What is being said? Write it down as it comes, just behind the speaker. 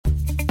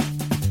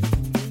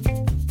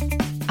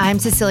I'm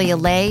Cecilia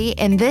Lay,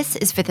 and this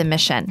is Fifth &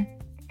 Mission.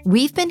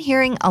 We've been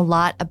hearing a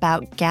lot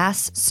about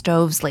gas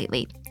stoves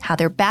lately, how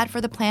they're bad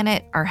for the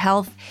planet, our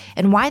health,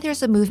 and why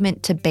there's a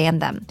movement to ban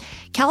them.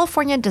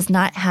 California does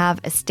not have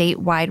a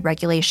statewide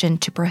regulation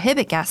to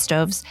prohibit gas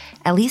stoves,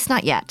 at least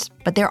not yet,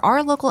 but there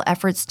are local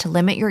efforts to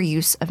limit your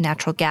use of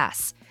natural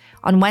gas.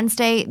 On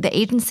Wednesday, the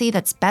agency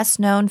that's best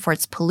known for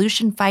its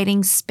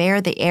pollution-fighting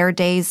Spare the Air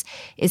days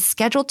is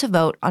scheduled to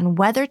vote on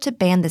whether to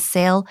ban the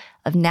sale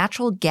of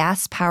natural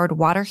gas-powered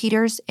water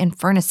heaters and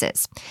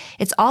furnaces.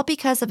 It's all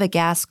because of a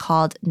gas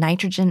called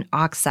nitrogen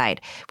oxide,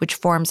 which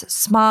forms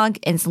smog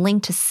and is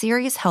linked to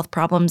serious health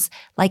problems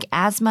like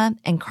asthma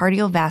and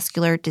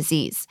cardiovascular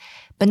disease.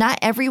 But not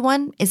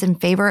everyone is in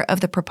favor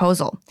of the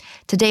proposal.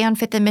 Today on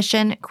Fifth &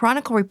 Mission,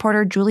 Chronicle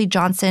reporter Julie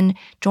Johnson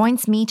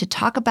joins me to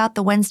talk about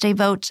the Wednesday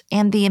vote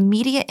and the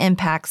immediate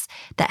impacts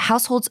that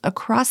households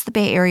across the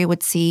Bay Area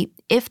would see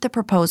if the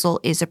proposal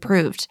is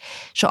approved.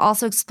 She'll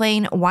also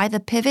explain why the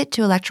pivot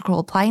to electrical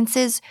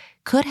appliances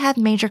could have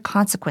major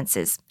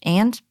consequences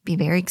and be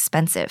very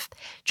expensive.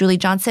 Julie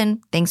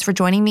Johnson, thanks for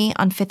joining me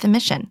on Fifth &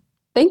 Mission.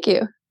 Thank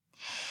you.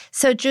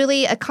 So,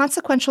 Julie, a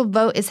consequential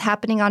vote is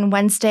happening on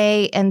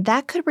Wednesday, and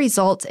that could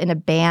result in a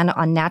ban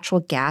on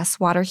natural gas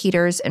water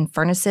heaters and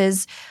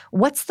furnaces.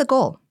 What's the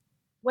goal?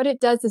 What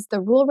it does is the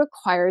rule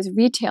requires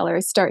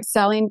retailers start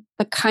selling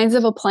the kinds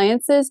of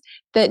appliances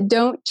that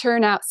don't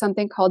churn out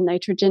something called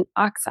nitrogen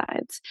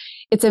oxides.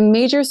 It's a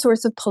major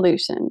source of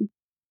pollution.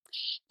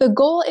 The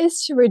goal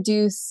is to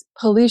reduce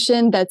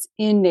pollution that's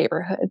in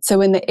neighborhoods, so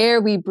in the air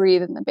we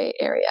breathe in the Bay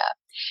Area.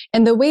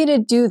 And the way to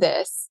do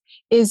this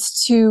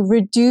is to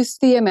reduce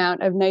the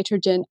amount of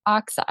nitrogen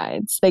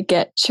oxides that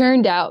get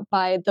churned out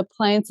by the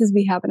appliances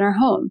we have in our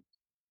home.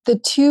 The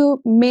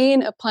two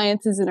main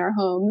appliances in our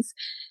homes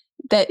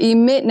that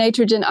emit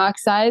nitrogen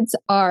oxides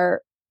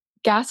are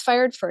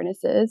gas-fired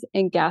furnaces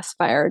and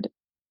gas-fired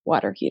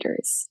water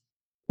heaters.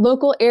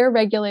 Local air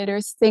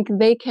regulators think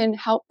they can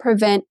help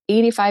prevent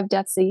 85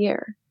 deaths a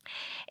year.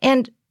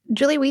 And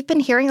Julie, we've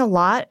been hearing a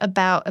lot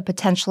about a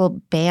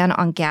potential ban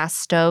on gas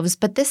stoves,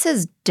 but this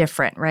is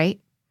different, right?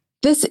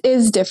 This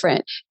is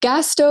different.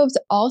 Gas stoves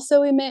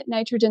also emit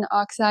nitrogen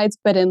oxides,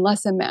 but in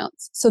less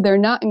amounts, so they're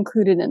not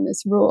included in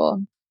this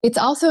rule. It's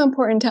also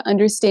important to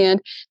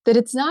understand that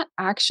it's not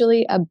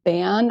actually a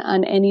ban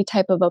on any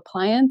type of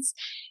appliance.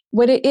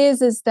 What it is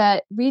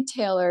that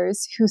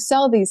retailers who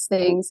sell these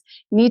things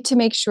need to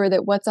make sure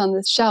that what's on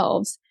the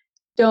shelves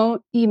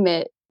don't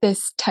emit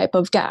this type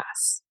of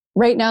gas.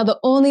 Right now, the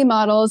only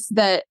models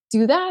that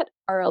do that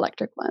are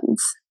electric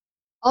ones.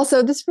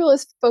 Also, this rule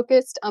is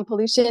focused on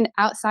pollution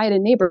outside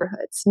in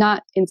neighborhoods,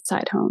 not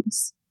inside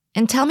homes.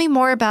 And tell me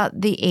more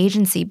about the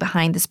agency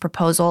behind this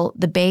proposal,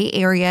 the Bay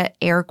Area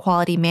Air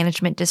Quality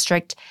Management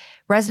District.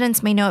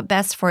 Residents may know it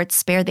best for its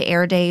Spare the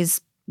Air days.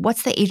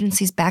 What's the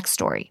agency's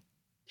backstory?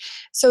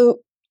 So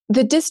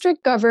the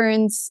district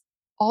governs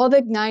all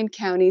the 9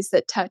 counties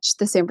that touch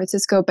the San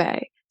Francisco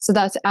Bay. So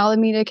that's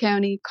Alameda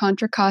County,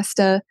 Contra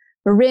Costa,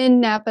 Marin,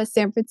 Napa,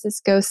 San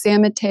Francisco,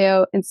 San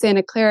Mateo, and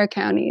Santa Clara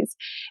counties,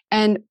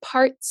 and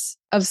parts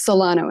of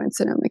Solano and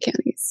Sonoma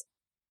counties.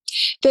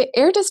 The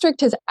Air District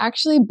has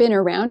actually been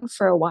around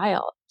for a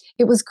while.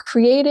 It was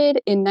created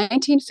in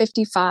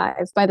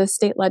 1955 by the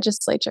state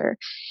legislature,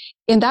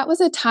 and that was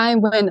a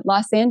time when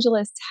Los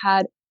Angeles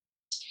had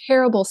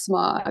terrible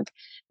smog,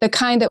 the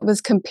kind that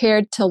was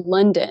compared to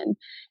London.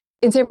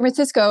 In San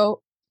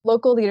Francisco,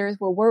 local leaders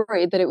were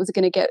worried that it was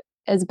going to get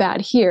as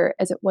bad here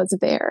as it was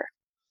there.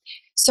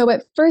 So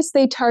at first,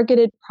 they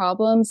targeted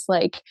problems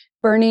like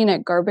burning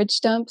at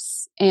garbage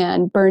dumps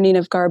and burning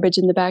of garbage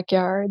in the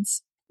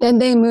backyards. Then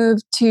they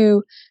moved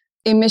to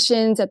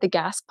emissions at the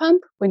gas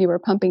pump when you were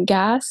pumping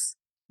gas.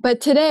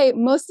 But today,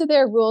 most of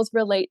their rules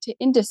relate to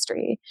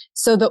industry.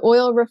 So the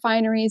oil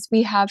refineries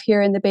we have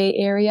here in the Bay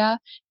Area,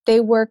 they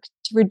work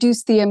to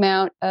reduce the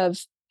amount of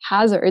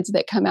hazards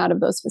that come out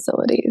of those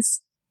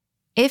facilities.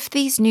 If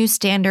these new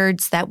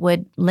standards that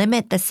would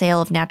limit the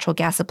sale of natural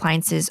gas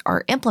appliances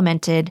are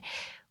implemented,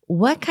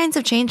 what kinds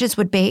of changes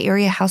would Bay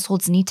Area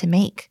households need to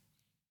make?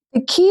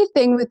 The key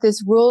thing with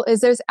this rule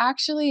is there's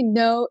actually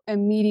no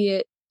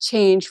immediate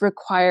change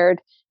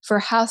required for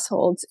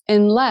households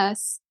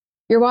unless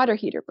your water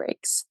heater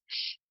breaks.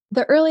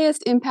 The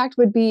earliest impact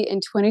would be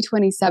in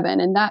 2027,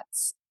 and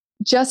that's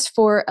just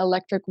for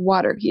electric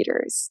water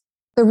heaters.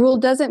 The rule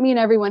doesn't mean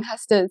everyone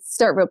has to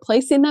start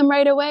replacing them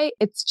right away.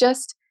 It's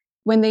just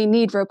when they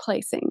need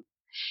replacing.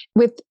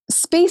 With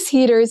space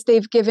heaters,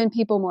 they've given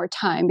people more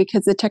time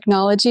because the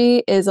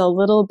technology is a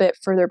little bit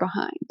further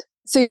behind.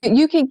 So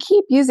you can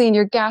keep using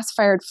your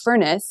gas-fired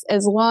furnace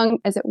as long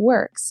as it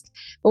works.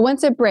 But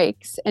once it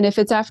breaks, and if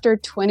it's after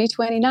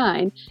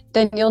 2029,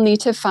 then you'll need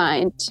to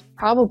find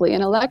probably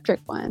an electric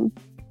one.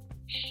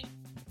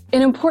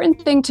 An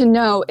important thing to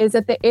know is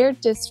that the Air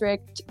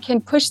District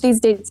can push these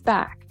dates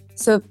back.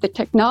 So if the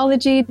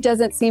technology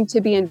doesn't seem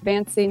to be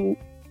advancing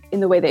in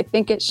the way they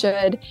think it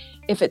should,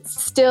 if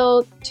it's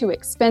still too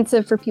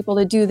expensive for people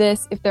to do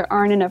this, if there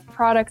aren't enough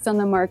products on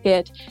the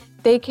market,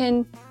 they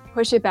can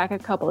push it back a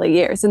couple of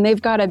years, and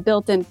they've got a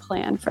built-in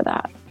plan for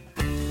that.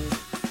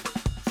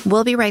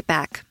 We'll be right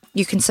back.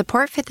 You can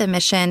support Fifth &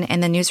 Mission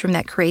and the newsroom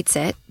that creates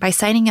it by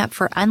signing up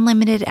for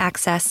unlimited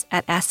access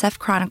at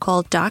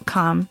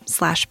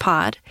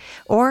sfchronicle.com/pod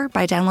or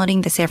by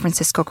downloading the San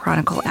Francisco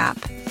Chronicle app.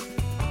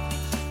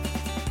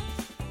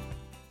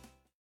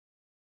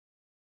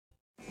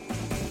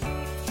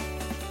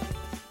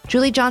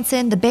 Julie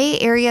Johnson, the Bay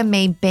Area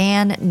may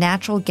ban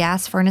natural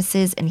gas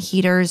furnaces and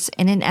heaters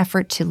in an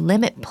effort to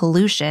limit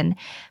pollution,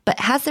 but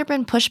has there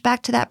been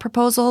pushback to that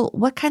proposal?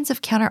 What kinds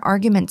of counter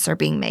arguments are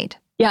being made?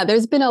 Yeah,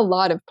 there's been a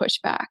lot of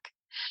pushback.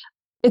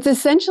 It's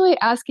essentially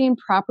asking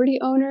property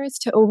owners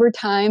to, over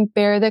time,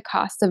 bear the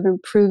cost of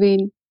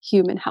improving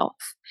human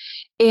health.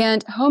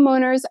 And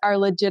homeowners are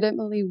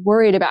legitimately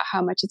worried about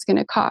how much it's going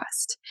to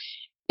cost.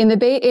 In the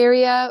Bay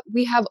Area,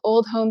 we have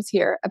old homes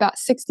here. About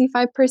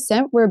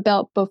 65% were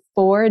built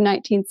before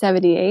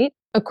 1978,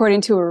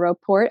 according to a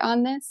report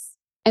on this.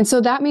 And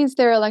so that means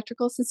their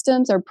electrical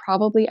systems are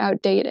probably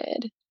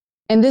outdated.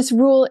 And this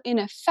rule, in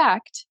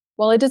effect,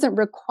 while it doesn't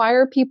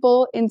require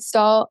people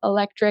install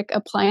electric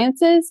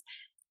appliances,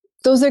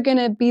 those are going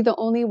to be the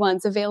only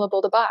ones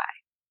available to buy.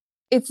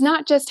 It's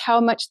not just how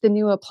much the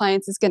new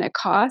appliance is going to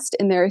cost,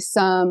 and there are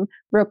some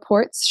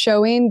reports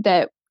showing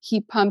that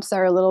heat pumps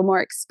are a little more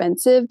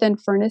expensive than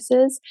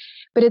furnaces,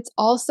 but it's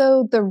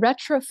also the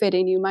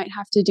retrofitting you might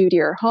have to do to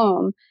your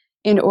home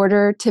in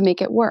order to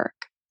make it work.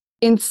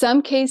 In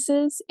some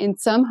cases, in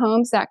some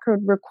homes, that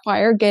could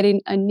require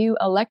getting a new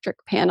electric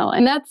panel,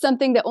 and that's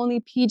something that only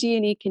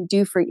PG&E can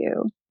do for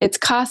you. It's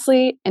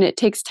costly, and it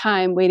takes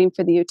time waiting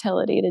for the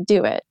utility to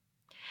do it.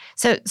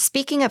 So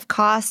speaking of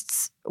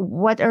costs,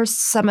 what are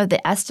some of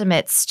the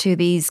estimates to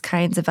these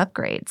kinds of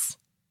upgrades?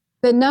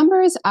 The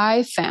numbers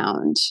I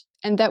found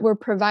and that were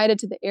provided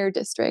to the Air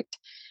District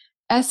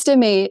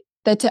estimate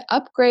that to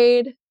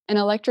upgrade an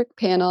electric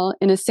panel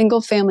in a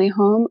single-family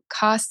home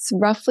costs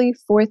roughly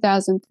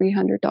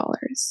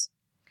 $4,300.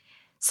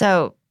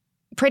 So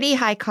pretty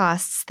high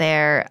costs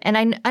there. And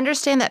I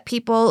understand that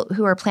people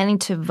who are planning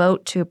to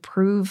vote to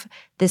approve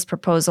this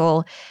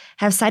proposal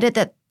have cited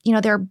that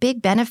there are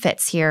big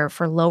benefits here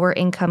for lower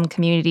income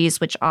communities,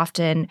 which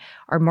often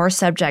are more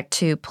subject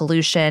to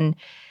pollution.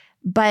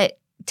 But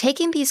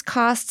taking these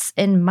costs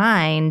in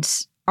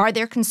mind, are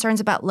there concerns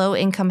about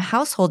low-income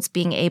households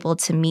being able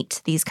to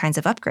meet these kinds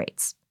of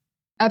upgrades?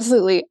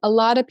 Absolutely. A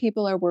lot of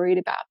people are worried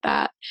about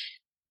that.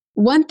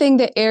 One thing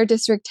the Air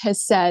District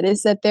has said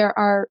is that there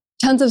are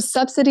tons of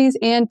subsidies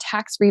and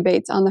tax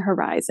rebates on the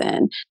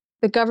horizon.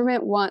 The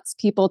government wants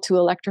people to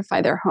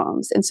electrify their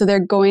homes, and so they're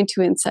going to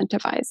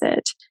incentivize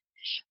it.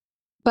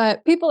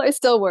 But people are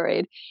still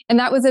worried. And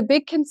that was a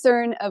big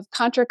concern of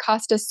Contra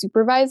Costa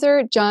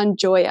supervisor John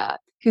Joya,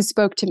 who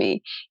spoke to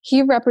me.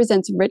 He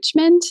represents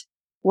Richmond,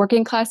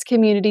 working class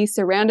community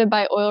surrounded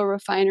by oil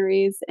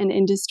refineries and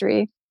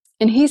industry.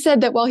 And he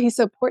said that while he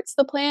supports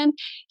the plan,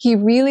 he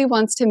really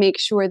wants to make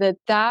sure that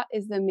that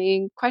is the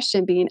main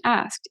question being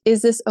asked.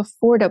 Is this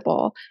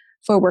affordable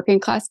for working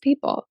class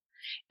people?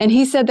 And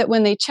he said that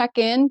when they check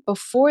in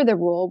before the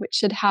rule, which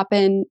should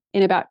happen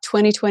in about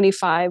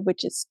 2025,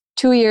 which is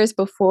 2 years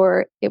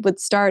before it would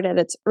start at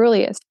its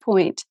earliest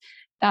point,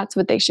 that's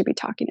what they should be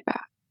talking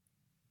about.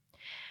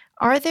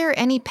 Are there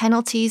any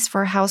penalties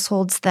for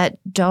households that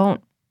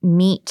don't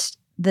meet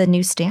the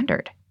new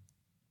standard?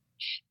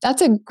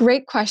 That's a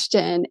great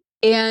question.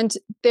 And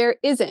there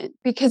isn't,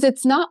 because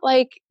it's not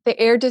like the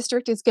Air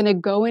District is going to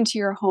go into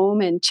your home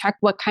and check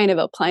what kind of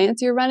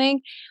appliance you're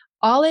running.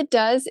 All it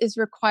does is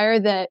require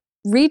that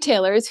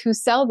retailers who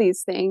sell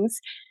these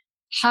things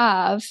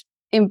have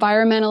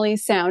environmentally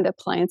sound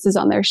appliances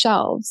on their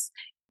shelves.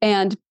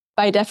 And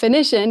by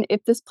definition,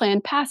 if this plan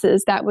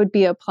passes, that would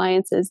be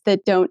appliances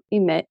that don't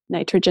emit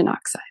nitrogen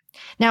oxide.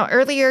 Now,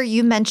 earlier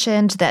you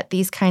mentioned that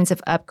these kinds of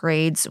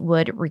upgrades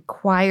would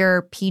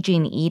require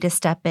PG&E to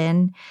step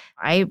in.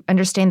 I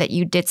understand that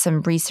you did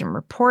some recent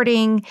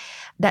reporting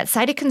that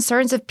cited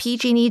concerns of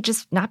PG&E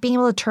just not being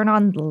able to turn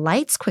on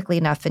lights quickly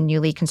enough in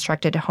newly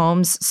constructed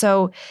homes.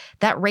 So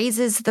that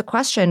raises the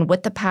question,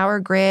 would the power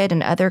grid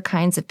and other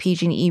kinds of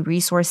PG&E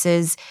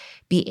resources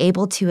be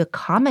able to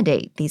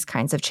accommodate these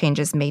kinds of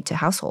changes made to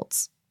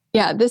households?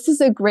 Yeah, this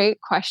is a great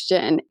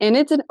question, and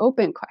it's an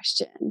open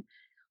question.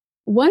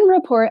 One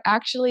report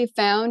actually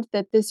found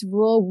that this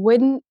rule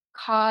wouldn't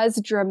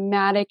cause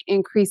dramatic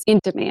increase in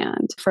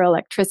demand for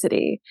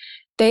electricity.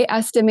 They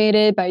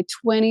estimated by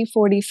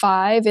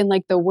 2045, in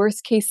like the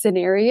worst case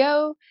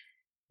scenario,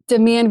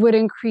 demand would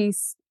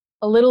increase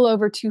a little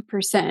over 2%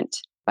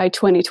 by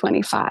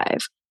 2025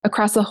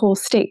 across the whole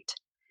state.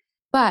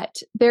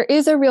 But there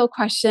is a real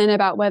question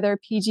about whether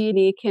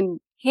PG&E can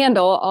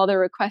handle all the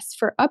requests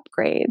for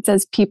upgrades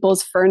as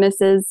people's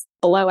furnaces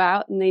blow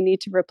out and they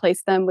need to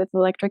replace them with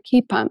electric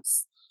heat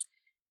pumps.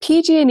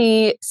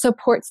 PG&E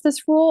supports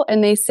this rule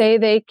and they say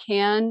they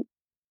can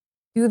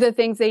do the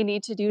things they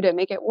need to do to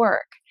make it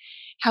work.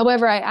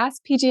 However, I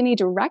asked PG&E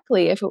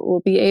directly if it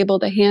will be able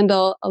to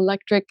handle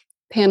electric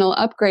panel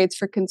upgrades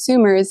for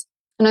consumers,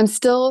 and I'm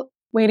still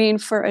waiting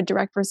for a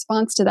direct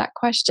response to that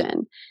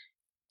question.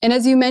 And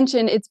as you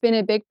mentioned, it's been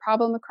a big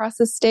problem across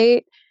the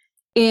state.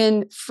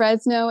 In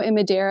Fresno and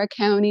Madera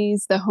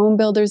counties, the Home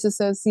Builders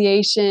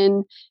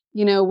Association,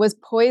 was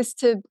poised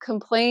to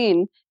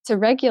complain to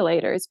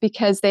regulators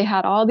because they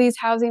had all these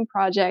housing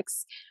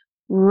projects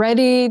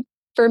ready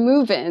for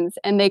move-ins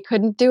and they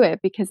couldn't do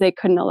it because they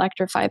couldn't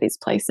electrify these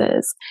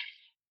places.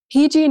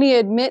 PG&E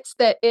admits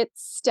that its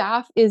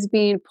staff is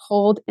being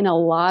pulled in a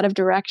lot of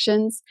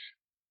directions.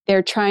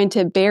 They're trying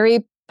to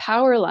bury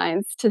power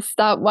lines to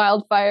stop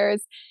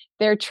wildfires.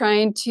 They're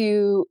trying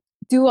to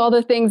do all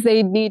the things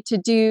they need to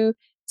do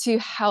to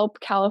help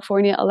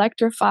California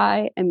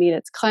electrify and meet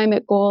its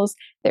climate goals.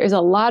 There's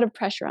a lot of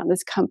pressure on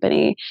this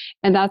company,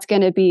 and that's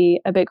going to be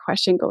a big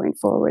question going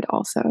forward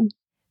also.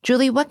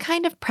 Julie, what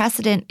kind of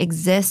precedent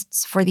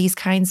exists for these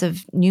kinds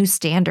of new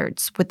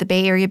standards? Would the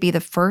Bay Area be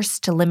the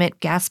first to limit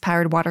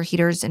gas-powered water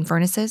heaters and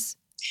furnaces?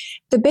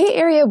 The Bay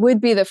Area would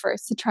be the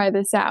first to try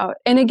this out.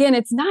 And again,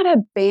 it's not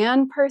a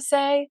ban per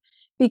se,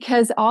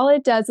 because all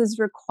it does is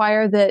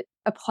require that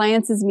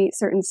appliances meet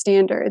certain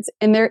standards.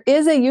 And there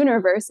is a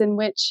universe in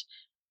which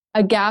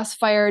a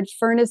gas-fired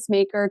furnace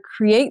maker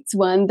creates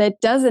one that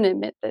doesn't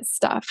emit this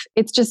stuff.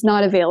 It's just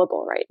not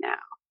available right now.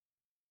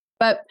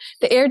 But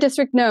the Air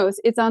District knows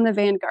it's on the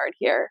vanguard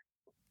here.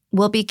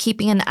 We'll be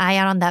keeping an eye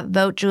out on that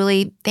vote,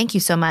 Julie. Thank you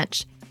so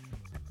much.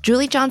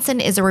 Julie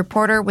Johnson is a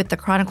reporter with the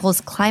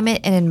Chronicle's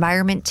Climate and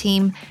Environment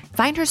team.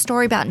 Find her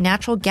story about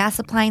natural gas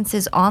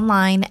appliances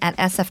online at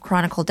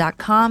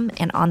sfchronicle.com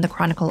and on the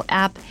Chronicle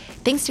app.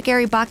 Thanks to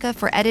Gary Baca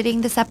for editing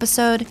this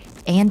episode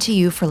and to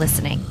you for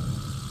listening.